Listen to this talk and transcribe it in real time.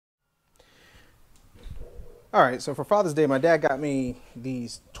All right, so for Father's Day, my dad got me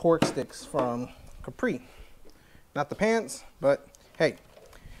these torque sticks from Capri. Not the pants, but hey,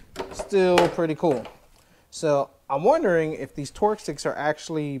 still pretty cool. So I'm wondering if these torque sticks are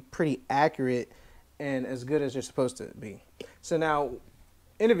actually pretty accurate and as good as they're supposed to be. So now,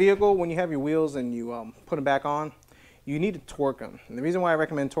 in a vehicle, when you have your wheels and you put them back on, you need to torque them. And the reason why I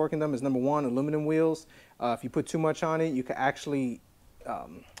recommend torquing them is number one, aluminum wheels. If you put too much on it, you can actually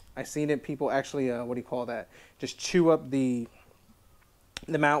I've seen it. People actually, what do you call that? Just chew up the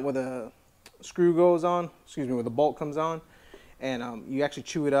mount where the screw goes on. Excuse me, where the bolt comes on, and you actually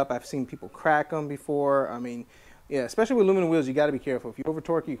chew it up. I've seen people crack them before. I mean, yeah, especially with aluminum wheels, you got to be careful. If you over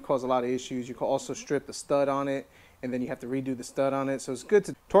torque, you can cause a lot of issues. You can also strip the stud on it, and then you have to redo the stud on it. So it's good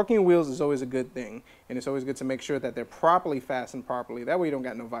to torquing your wheels is always a good thing, and it's always good to make sure that they're properly fastened properly. That way you don't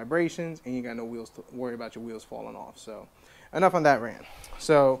got no vibrations and you got no wheels to worry about your wheels falling off. So enough on that rant.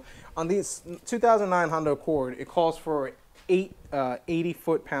 So on these 2009 Honda Accord, it calls for 80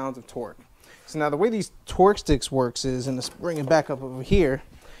 foot-pounds of torque. So now the way these torque sticks works is, and let's bring it back up over here,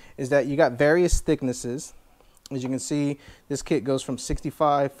 is that you got various thicknesses. As you can see, this kit goes from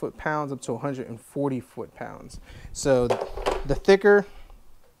 65 foot-pounds up to 140 foot-pounds. So the thicker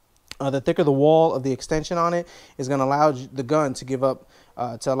the wall of the extension on it is going to allow the gun to give up,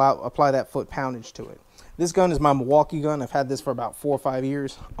 apply that foot poundage to it. This gun is my Milwaukee gun. I've had this for about 4 or 5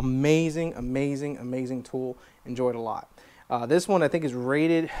 years. Amazing, amazing, amazing tool. Enjoyed a lot. This one I think is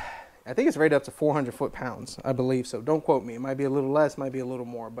rated, it's rated up to 400 foot-pounds, I believe so. Don't quote me. It might be a little less, might be a little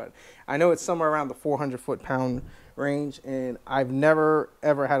more, but I know it's somewhere around the 400 foot-pound range, and I've never,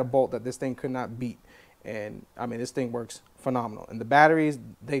 ever had a bolt that this thing could not beat. And I mean, this thing works phenomenal. And the batteries,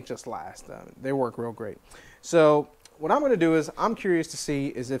 they just last. They work real great. So what I'm going to do is I'm curious to see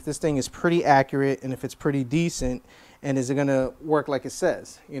is if this thing is pretty accurate and if it's pretty decent, and is it going to work like it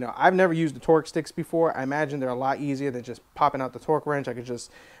says. You know, I've never used the torque sticks before. I imagine they're a lot easier than just popping out the torque wrench. I could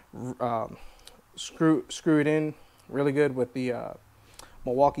just screw it in really good with the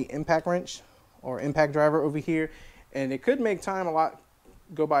Milwaukee impact wrench or impact driver over here, and it could make time a lot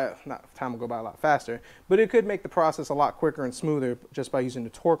go by, not time will go by a lot faster, but it could make the process a lot quicker and smoother just by using the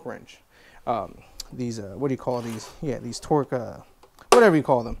torque wrench. These what do you call these? Yeah, these torque, whatever you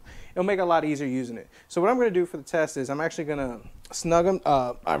call them. It'll make it a lot easier using it. So what I'm going to do for the test is I'm actually going to snug them.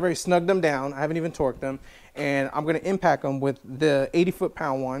 I've already snugged them down. I haven't even torqued them, and I'm going to impact them with the 80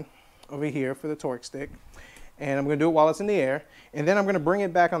 foot-pound one over here for the torque stick. And I'm going to do it while it's in the air, and then I'm going to bring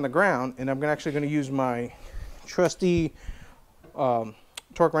it back on the ground, and I'm actually going to use my trusty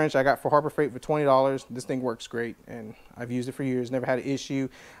torque wrench I got for Harbor Freight for $20. This thing works great, and I've used it for years, never had an issue.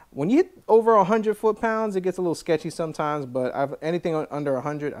 When you hit over 100 foot-pounds, it gets a little sketchy sometimes, but anything under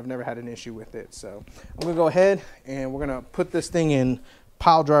 100, I've never had an issue with it. So I'm gonna go ahead and we're gonna put this thing in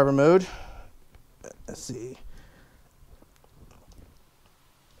pile driver mode. Let's see.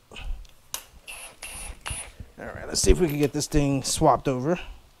 All right, let's see if we can get this thing swapped over.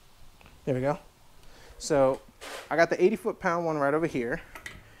 There we go. So I got the 80 foot-pound one right over here,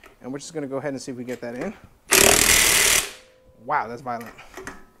 and we're just gonna go ahead and see if we get that in. Wow, that's violent.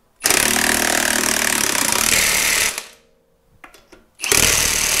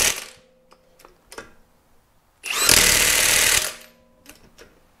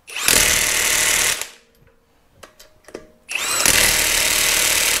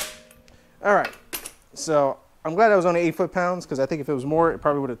 All right, so I'm glad I was only 80 foot-pounds, because I think if it was more, it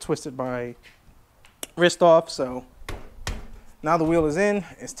probably would have twisted my wrist off. So now the wheel is in,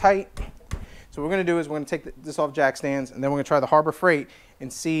 it's tight. So what we're gonna do is we're gonna take this off jack stands, and then we're gonna try the Harbor Freight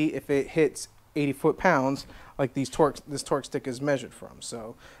and see if it hits 80 foot-pounds like this torque stick is measured from.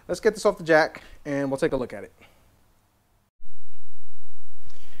 So let's get this off the jack and we'll take a look at it.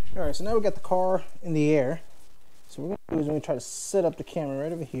 All right, so now we got the car in the air. So what we're gonna do is we're gonna try to set up the camera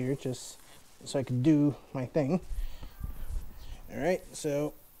right over here just so I can do my thing. All right,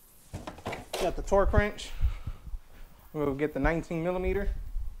 so got the torque wrench. We'll get the 19 millimeter.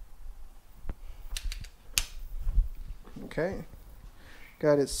 Okay,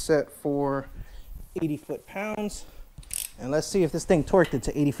 got it set for 80 foot-pounds. And let's see if this thing torqued it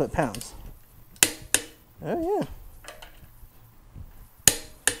to 80 foot-pounds. Oh yeah.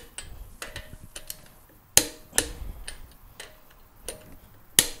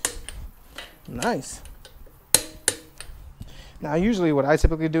 Nice. Now usually what I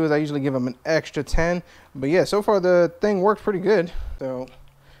typically do is I usually give them an extra 10, but yeah, so far the thing worked pretty good. So I'm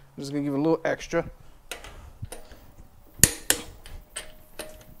just gonna give it a little extra.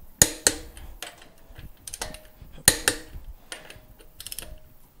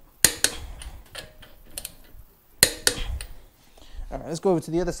 All right, let's go over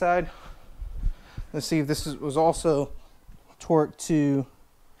to the other side. Let's see if this was also torqued to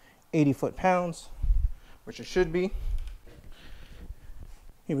 80 foot-pounds, which it should be.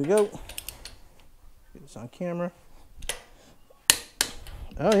 Here we go. Get this on camera.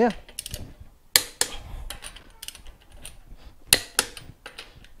 Oh yeah.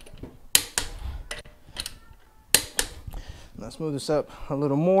 Let's move this up a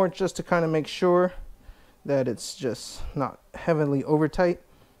little more just to kind of make sure that it's just not heavily over tight.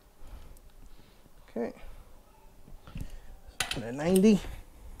 Okay. Put a 90.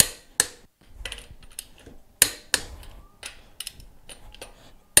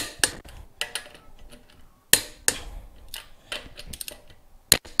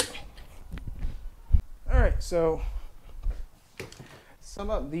 All right, so sum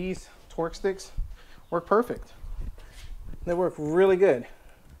up, these torque sticks work perfect. They work really good.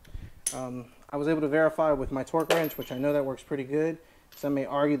 I was able to verify with my torque wrench, which I know that works pretty good. Some may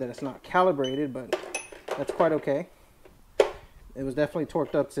argue that it's not calibrated, but that's quite okay. It was definitely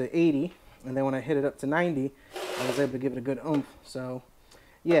torqued up to 80, and then when I hit it up to 90, I was able to give it a good oomph. So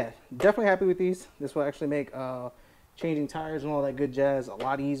yeah, definitely happy with these. This will actually make changing tires and all that good jazz a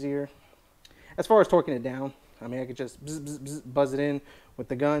lot easier. As far as torquing it down, I mean, I could just buzz it in with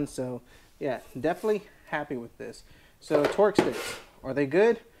the gun. So yeah, definitely happy with this. So torque sticks, are they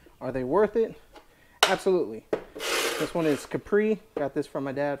good? Are they worth it? Absolutely. This one is Capri. Got this from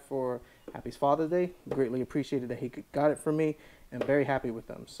my dad for Happy Father's Day. Greatly appreciated that he got it for me, and very happy with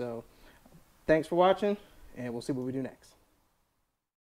them. So thanks for watching, and we'll see what we do next.